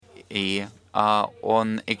И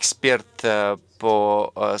он эксперт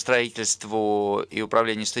по строительству и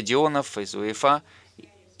управлению стадионов из УЕФА.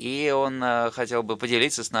 И он хотел бы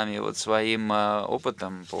поделиться с нами вот своим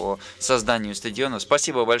опытом по созданию стадионов.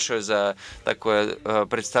 Спасибо большое за такое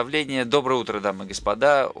представление. Доброе утро, дамы и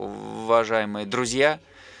господа, уважаемые друзья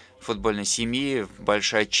футбольной семьи.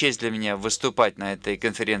 Большая честь для меня выступать на этой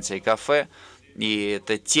конференции «Кафе». И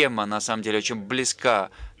эта тема, на самом деле, очень близка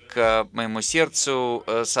к моему сердцу: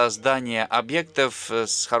 создание объектов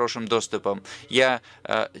с хорошим доступом. Я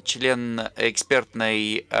член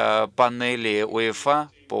экспертной панели УЕФА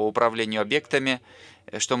по управлению объектами.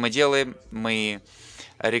 Что мы делаем? Мы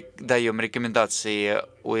даем рекомендации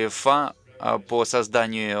УЕФА по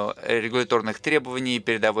созданию регуляторных требований,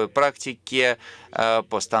 передовой практики,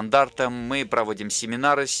 по стандартам. Мы проводим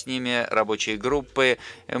семинары с ними, рабочие группы.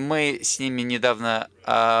 Мы с ними недавно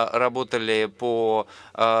работали по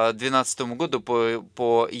 2012 году,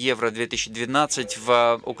 по Евро-2012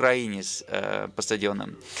 в Украине по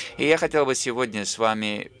стадионам. И я хотел бы сегодня с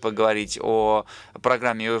вами поговорить о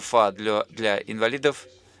программе УЕФА для инвалидов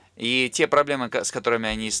и те проблемы, с которыми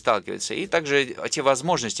они сталкиваются, и также те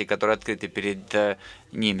возможности, которые открыты перед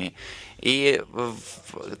ними. И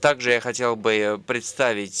также я хотел бы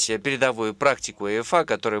представить передовую практику УЕФА,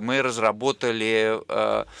 которую мы разработали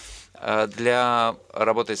для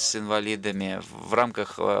работы с инвалидами в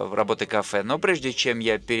рамках работы кафе. Но прежде чем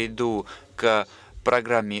я перейду к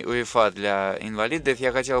программе УЕФА для инвалидов,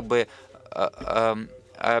 я хотел бы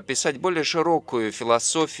описать более широкую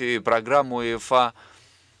философию и программу УЕФА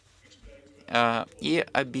и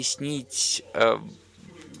объяснить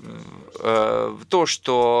то,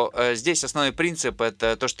 что здесь основной принцип –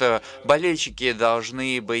 это то, что болельщики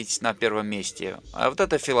должны быть на первом месте. А вот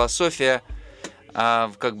эта философия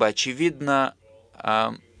как бы очевидна.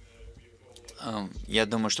 Я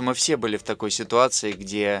думаю, что мы все были в такой ситуации,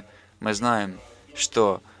 где мы знаем,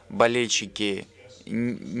 что болельщиков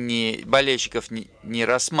не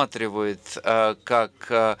рассматривают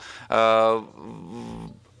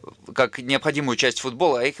как необходимую часть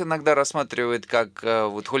футбола, а их иногда рассматривают как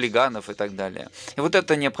вот хулиганов и так далее. И вот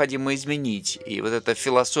это необходимо изменить. И вот эта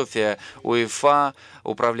философия УЕФА,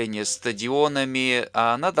 управление стадионами,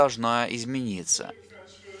 она должна измениться.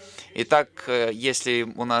 Итак, если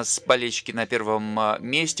у нас болельщики на первом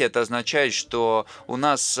месте, это означает, что у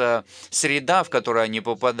нас среда, в которую они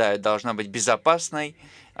попадают, должна быть безопасной,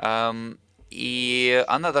 и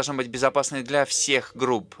она должна быть безопасной для всех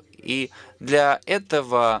групп. И для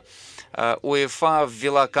этого УЕФА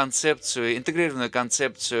ввела концепцию, интегрированную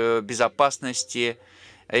концепцию безопасности.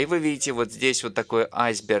 И вы видите вот здесь вот такой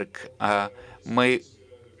айсберг. Мы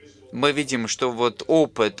видим, что вот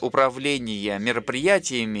опыт управления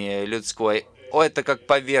мероприятиями людской, это как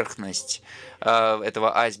поверхность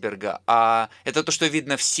этого айсберга, а это то, что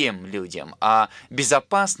видно всем людям, а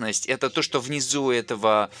безопасность – это то, что внизу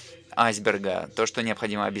этого айсберга, то, что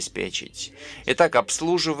необходимо обеспечить. Итак,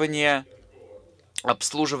 обслуживание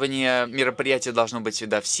мероприятия должно быть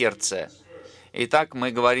всегда в сердце. Итак,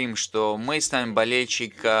 мы говорим, что мы ставим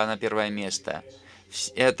болельщика на первое место.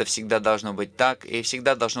 Это всегда должно быть так, и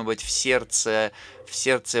всегда должно быть в сердце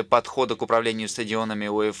подхода к управлению стадионами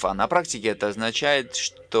УЕФА. На практике это означает,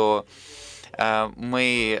 что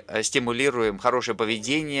мы стимулируем хорошее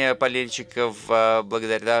поведение болельщиков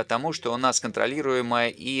благодаря тому, что у нас контролируемая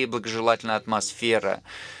и благожелательная атмосфера.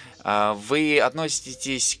 Вы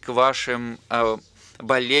относитесь к вашим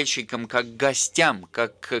болельщикам как к гостям,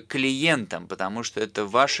 как к клиентам, потому что это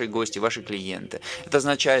ваши гости, ваши клиенты. Это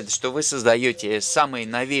означает, что вы создаете самые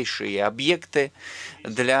новейшие объекты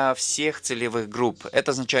для всех целевых групп.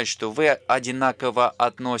 Это означает, что вы одинаково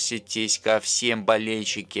относитесь ко всем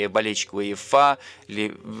болельщикам УЕФА,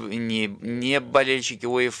 не болельщики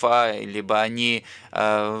УЕФА, либо они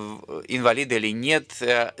инвалиды или нет.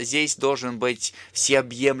 Здесь должен быть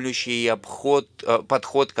всеобъемлющий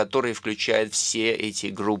подход, который включает все эти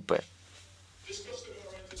группы.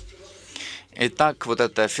 Итак, вот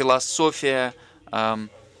эта философия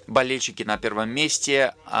болельщики на первом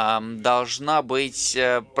месте должна быть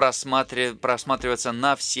просматриваться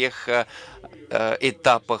на всех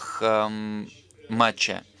этапах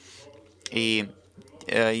матча. И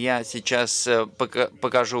я сейчас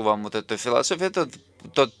покажу вам вот эту философию. Это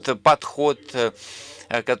тот подход,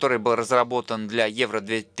 который был разработан для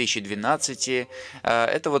Евро-2012.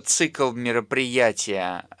 Это вот цикл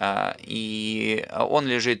мероприятия, и он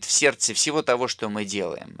лежит в сердце всего того, что мы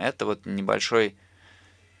делаем. Это вот небольшой...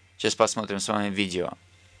 Сейчас посмотрим с вами видео.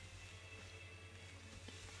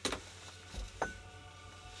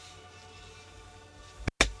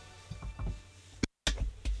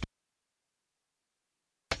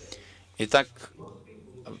 Итак,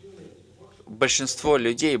 большинство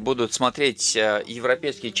людей будут смотреть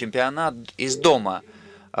европейский чемпионат из дома,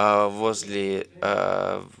 из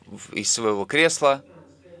своего кресла,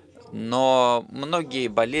 но многие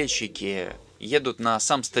болельщики едут на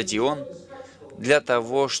сам стадион для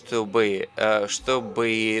того, чтобы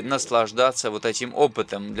наслаждаться вот этим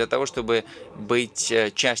опытом, для того, чтобы быть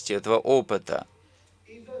частью этого опыта.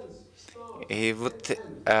 И вот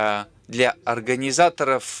для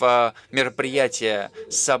организаторов мероприятия,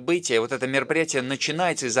 события, вот это мероприятие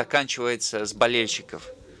начинается и заканчивается с болельщиков.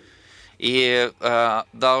 И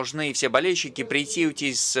должны все болельщики прийти и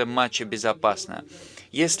уйти с матча безопасно.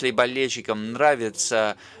 Если болельщикам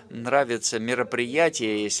нравится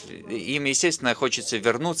мероприятие, им, естественно, хочется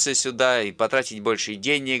вернуться сюда и потратить больше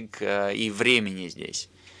денег и времени здесь.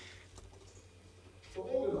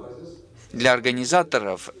 Для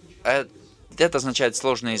организаторов это означает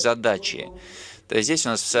сложные задачи. То есть здесь у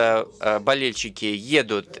нас болельщики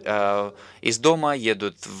едут из дома,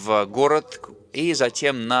 едут в город и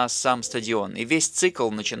затем на сам стадион. И весь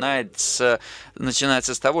цикл начинается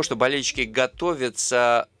с того, что болельщики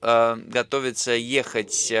готовятся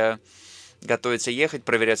ехать,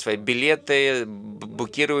 проверять свои билеты,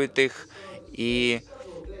 букируют их. И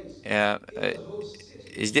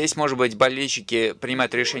здесь, может быть, болельщики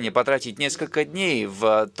принимают решение потратить несколько дней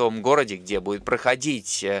в том городе, где будет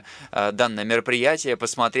проходить данное мероприятие,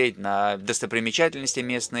 посмотреть на достопримечательности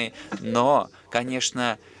местные. Но,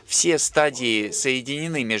 конечно, все стадии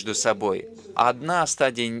соединены между собой. Одна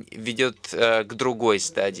стадия ведет к другой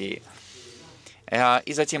стадии.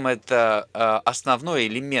 И затем это основной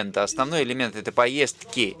элемент этой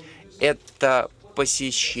поездки – это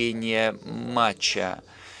посещение матча.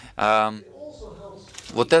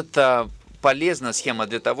 Вот это полезная схема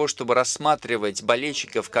для того, чтобы рассматривать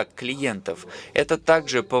болельщиков как клиентов. Это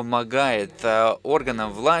также помогает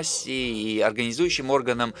органам власти и организующим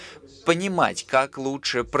органам понимать, как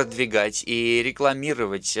лучше продвигать и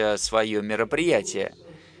рекламировать свое мероприятие.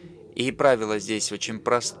 И правило здесь очень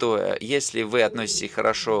простое. Если вы относитесь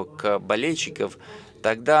хорошо к болельщикам,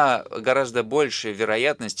 тогда гораздо больше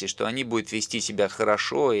вероятности, что они будут вести себя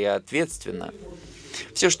хорошо и ответственно.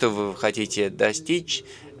 Все, что вы хотите достичь,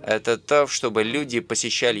 это то, чтобы люди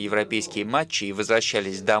посещали европейские матчи и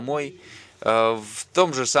возвращались домой в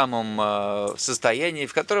том же самом состоянии,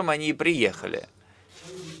 в котором они и приехали.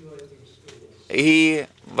 И,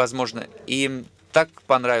 возможно, им так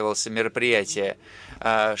понравилось мероприятие,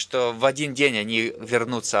 что в один день они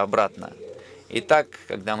вернутся обратно. Итак,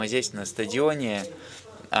 когда мы здесь на стадионе,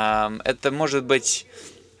 это может быть,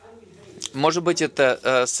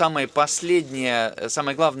 это самая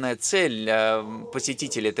главная цель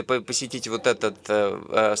посетителей, это посетить вот этот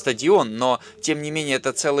стадион, но, тем не менее,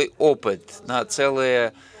 это целый опыт,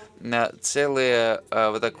 целое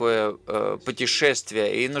вот такое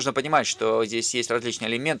путешествие. И нужно понимать, что здесь есть различные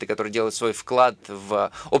элементы, которые делают свой вклад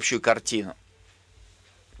в общую картину.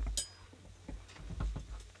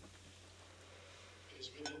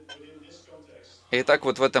 Итак,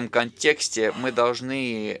 вот в этом контексте мы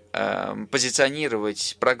должны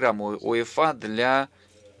позиционировать программу УЕФА для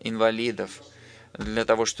инвалидов, для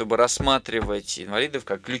того, чтобы рассматривать инвалидов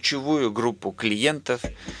как ключевую группу клиентов,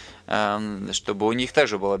 чтобы у них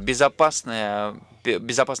также был безопасный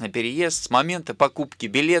переезд с момента покупки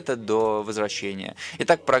билета до возвращения.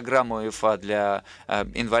 Итак, программа УЕФА для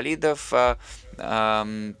инвалидов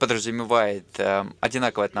подразумевает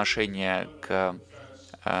одинаковое отношение к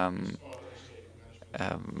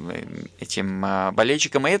этим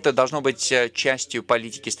болельщикам, и это должно быть частью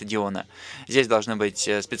политики стадиона. Здесь должны быть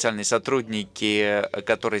специальные сотрудники,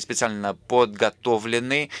 которые специально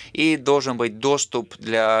подготовлены, и должен быть доступ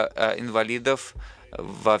для инвалидов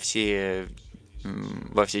во все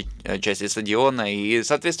части стадиона и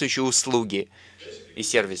соответствующие услуги и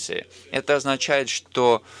сервисы. Это означает,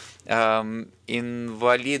 что группа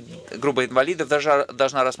инвалидов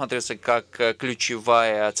должна рассматриваться как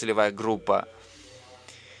ключевая целевая группа.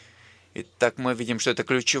 Итак, мы видим, что это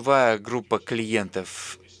ключевая группа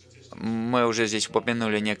клиентов. Мы уже здесь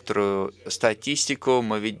упомянули некоторую статистику.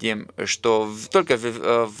 Мы видим, что только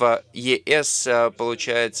в ЕС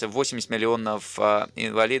получается 80 миллионов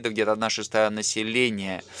инвалидов, где-то 1/6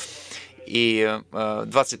 населения. И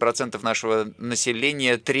 20% нашего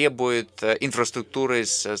населения требует инфраструктуры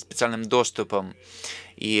с специальным доступом.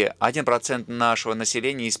 И 1% нашего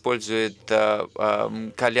населения использует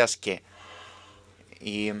коляски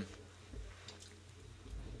и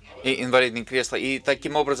инвалидные кресла. И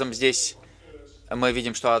таким образом здесь мы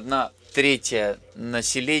видим, что 1/3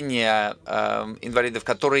 населения инвалидов,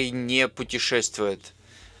 которые не путешествуют.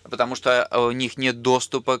 потому что у них нет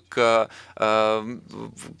доступа к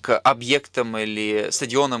объектам или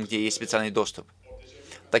стадионам, где есть специальный доступ.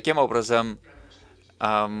 Таким образом,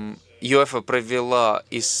 ЮЭФА провела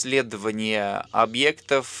исследование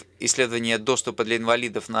объектов, исследование доступа для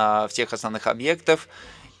инвалидов на всех основных объектах,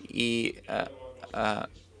 и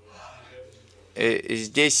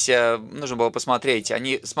здесь нужно было посмотреть,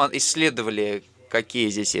 они исследовали, какие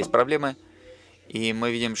здесь есть проблемы, и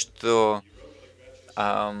мы видим, что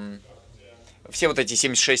все вот эти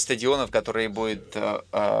 76 стадионов, которые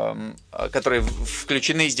которые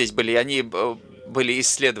включены здесь были, они были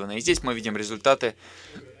исследованы. И здесь мы видим результаты.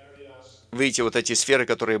 Видите, вот эти сферы,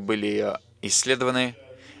 которые были исследованы,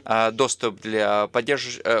 доступ для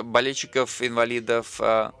болельщиков, инвалидов,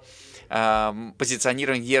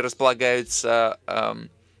 позиционирование, где располагаются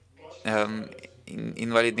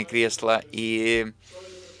инвалидные кресла, и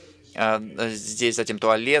здесь затем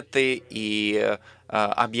туалеты и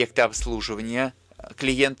объекты обслуживания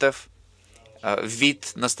клиентов,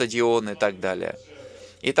 вид на стадион и так далее.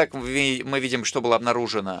 Итак, мы видим, что было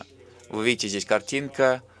обнаружено. Вы видите, здесь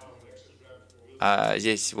картинка.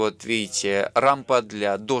 Здесь вот видите рампа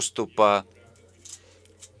для доступа.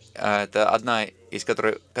 Это одна из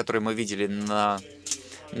которой мы видели на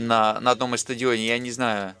одном из стадионов. Я не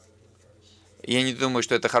знаю. Я не думаю,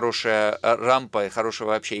 что это хорошая рампа и хорошая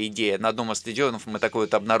вообще идея. На одном из стадионов мы такое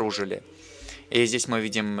вот обнаружили. И здесь мы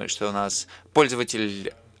видим, что у нас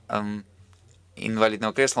пользователь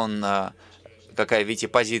инвалидного кресла, он какая, видите,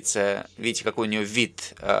 позиция, видите, какой у него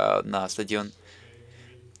вид на стадион.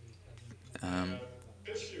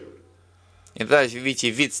 И да, видите,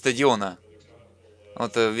 вид стадиона.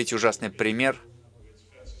 Вот, видите, ужасный пример,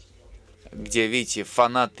 где, видите,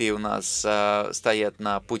 фанаты у нас стоят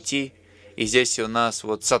на пути, и здесь у нас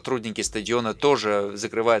вот сотрудники стадиона тоже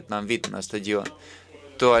закрывают нам вид на стадион.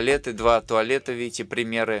 Туалеты, два туалета, видите,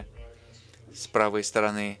 примеры с правой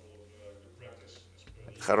стороны.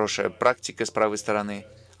 Хорошая практика с правой стороны.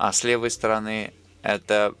 А с левой стороны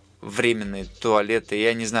это временные туалеты.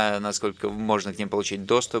 Я не знаю, насколько можно к ним получить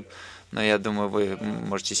доступ, но я думаю, вы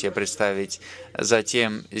можете себе представить.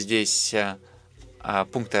 Затем здесь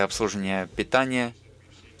пункты обслуживания питания.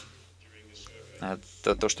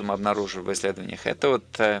 Это то, что мы обнаружили в исследованиях. Это вот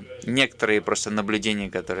некоторые просто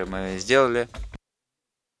наблюдения, которые мы сделали.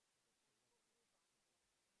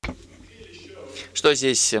 Что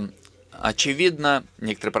здесь очевидно?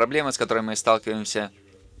 Некоторые проблемы, с которыми мы сталкиваемся.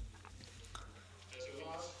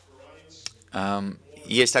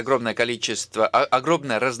 Есть огромное количество,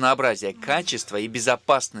 огромное разнообразие качества и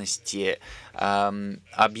безопасности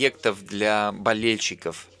объектов для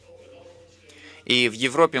болельщиков. И в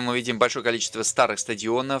Европе мы видим большое количество старых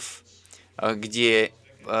стадионов, где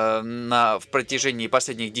в протяжении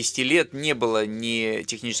последних 10 лет не было ни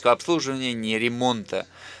технического обслуживания, ни ремонта.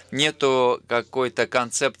 Нету какой-то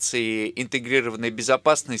концепции интегрированной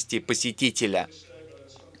безопасности посетителя.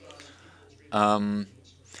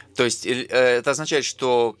 То есть это означает,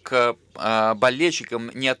 что к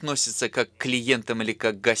болельщикам не относятся как к клиентам или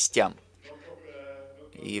как к гостям,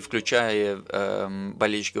 и включая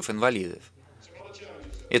болельщиков-инвалидов.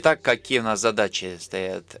 Итак, какие у нас задачи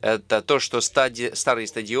стоят? Это то, что старые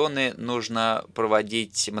стадионы нужно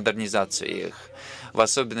проводить модернизацию их, в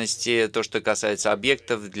особенности то, что касается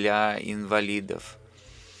объектов для инвалидов.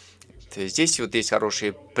 То есть здесь вот есть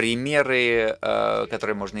хорошие примеры,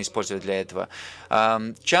 которые можно использовать для этого.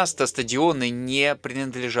 Часто стадионы не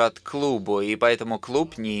принадлежат клубу, и поэтому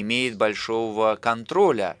клуб не имеет большого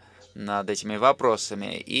контроля над этими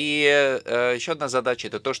вопросами. И еще одна задача –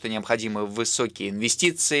 это то, что необходимы высокие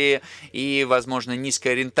инвестиции и, возможно,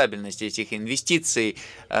 низкая рентабельность этих инвестиций,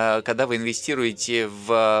 когда вы инвестируете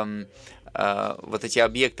в вот эти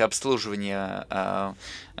объекты обслуживания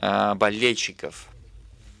болельщиков.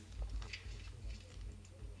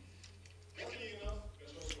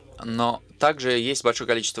 Но также есть большое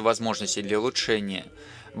количество возможностей для улучшения.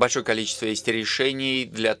 Большое количество есть решений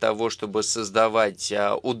для того, чтобы создавать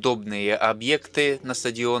удобные объекты на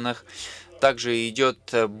стадионах. Также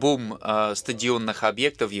идет бум стадионных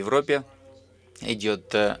объектов в Европе.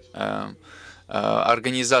 Идет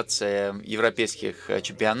организация европейских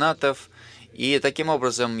чемпионатов. И таким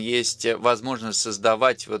образом есть возможность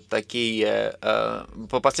создавать вот такие,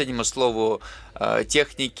 по последнему слову,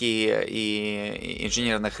 техники и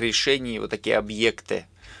инженерных решений, вот такие объекты,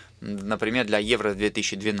 например, для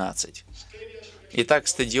Евро-2012. Итак,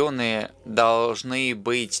 стадионы должны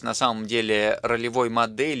быть на самом деле ролевой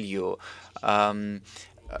моделью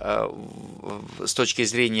с точки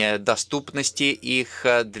зрения доступности их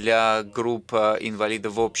для групп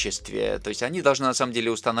инвалидов в обществе. То есть они должны на самом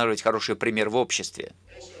деле устанавливать хороший пример в обществе.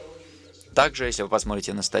 Также, если вы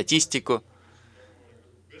посмотрите на статистику,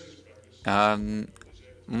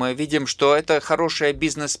 мы видим, что это хорошая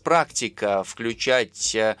бизнес-практика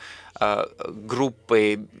включать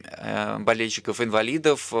группы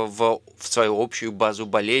болельщиков-инвалидов в свою общую базу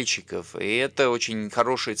болельщиков. И это очень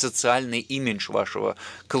хороший социальный имидж вашего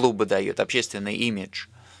клуба дает, общественный имидж.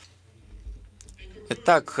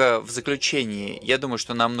 Итак, в заключении, я думаю,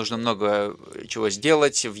 что нам нужно много чего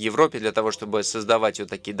сделать в Европе для того, чтобы создавать вот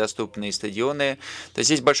такие доступные стадионы. То есть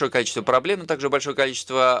есть большое количество проблем, но также большое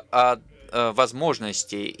количество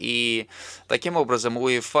возможностей. И таким образом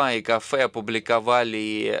УЕФА и КАФ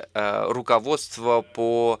опубликовали руководство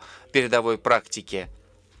по передовой практике.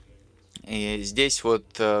 И здесь вот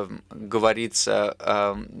говорится,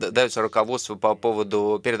 дается руководство по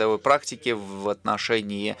поводу передовой практики в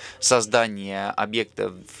отношении создания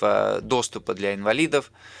объектов доступа для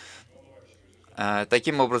инвалидов.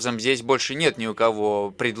 Таким образом, здесь больше нет ни у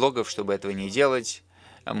кого предлогов, чтобы этого не делать.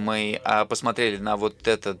 Мы посмотрели на вот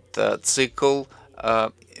этот цикл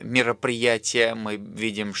мероприятия. Мы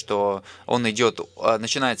видим, что он идет,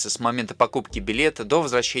 начинается с момента покупки билета до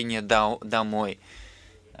возвращения домой.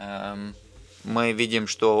 Мы видим,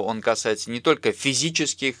 что он касается не только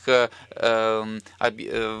физических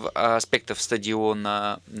аспектов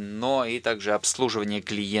стадиона, но и также обслуживания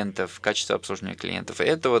клиентов, качества обслуживания клиентов. И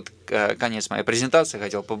это вот конец моей презентации.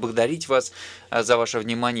 Хотел поблагодарить вас за ваше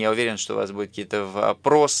внимание. Я уверен, что у вас будут какие-то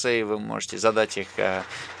вопросы, вы можете задать их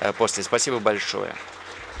после. Спасибо большое.